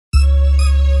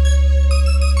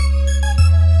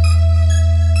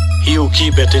He who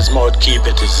keepeth his mouth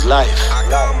keepeth his life.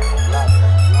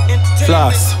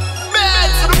 Floss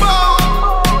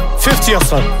 50 or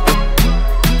son.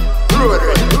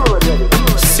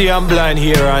 See I'm blind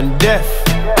here and deaf.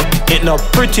 It no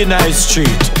pretty nice street.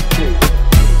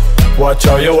 Watch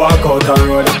how you walk out the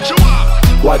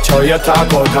road. Watch how you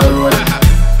talk out the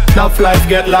road. Enough life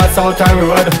get lost out the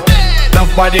road.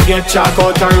 Enough body get chalk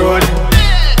out the road.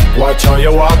 Watch how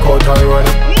you walk out the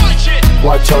road.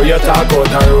 Watch how you talk out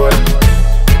the road.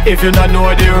 If you don't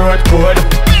know the road code,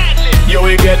 you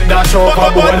will get dash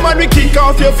overboard. Man, we kick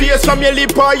off your face from your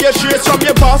lip or your trace. From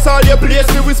your pass all your place,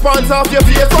 we response off your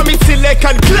face. From it select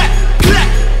and clap, clap,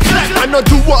 clap. I no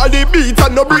do all the beat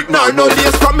and no brick nor no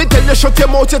lace. From me tell you shut your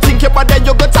mouth, you think about then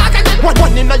you go talk again.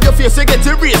 One in your face, you get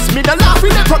erased. Me no laugh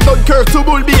with them. From Dunkirk to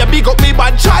Bull Bay, big up me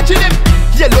band charging them.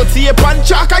 Yellow tape and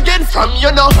chalk again from you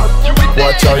know.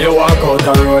 Watch how you walk out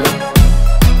the road.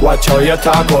 Watch how you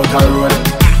talk out the road.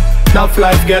 Enough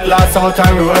life get lost out the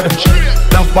road.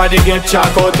 Enough body get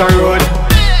chalk out the road.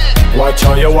 Watch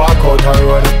how you walk out the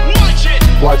road.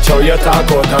 Watch how you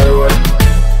talk out the road.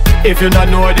 If you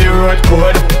don't know the road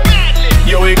code,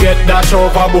 you will get dash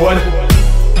overboard.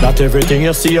 Not everything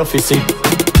you see you fi see.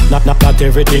 Not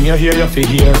everything you hear you fi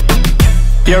hear.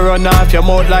 You run off your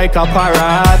mouth like a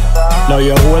parrot. Now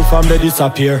your whole family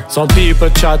disappear. Some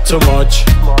people chat too much.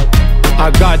 I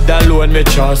God alone me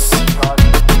trust.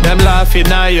 Them laughing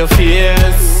at your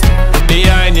face.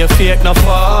 Behind your fake no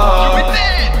fuck.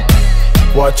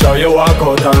 Watch how you walk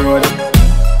out the road.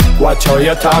 Watch how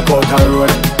you talk out the road.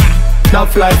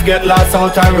 Enough life get lost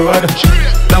out the road.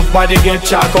 Enough body get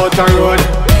chalk out the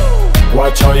road.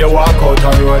 Watch how you walk out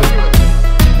the road.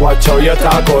 Watch how you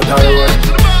talk out the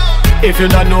road. If you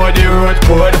don't know the road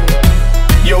code,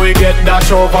 you will get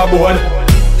dash overboard.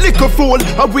 Little fool,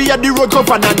 and we are the road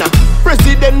governor.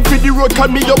 President for the road, call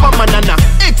me your mama nana.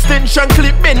 Extension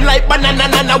clip men like banana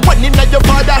nana. One in your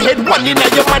father head, one in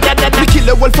your mother nana. We kill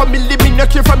a whole family, me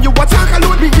not care from you. What talk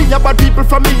alone? Me hear about people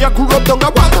from me, I grew up down a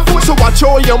waterfall. So watch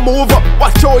how you move up,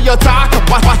 watch how you talk up,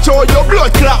 watch how your blood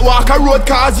clot walk a road,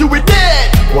 cause you will dead.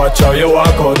 Watch how you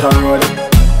walk out the road.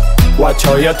 Watch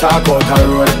how you talk out the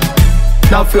road.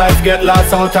 Enough life get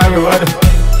lost out the road.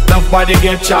 Enough body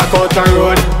get chalk out the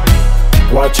road.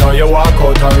 Watch how you walk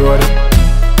out the road.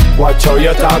 Watch how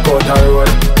you talk out the road.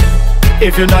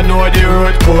 If you don't know the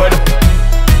road code,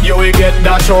 you will get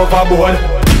dash overboard.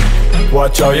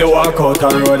 Watch how you walk out the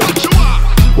road.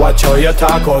 Watch how you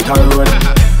talk out the road.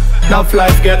 Enough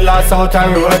life get lost out the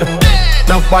road.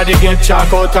 Enough body get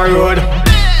chalk out the road.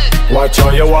 Watch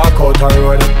how you walk out the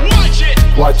road.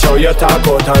 Watch how you talk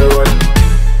out the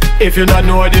road. If you don't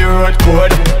know the road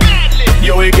code,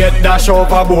 you will get dash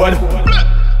overboard.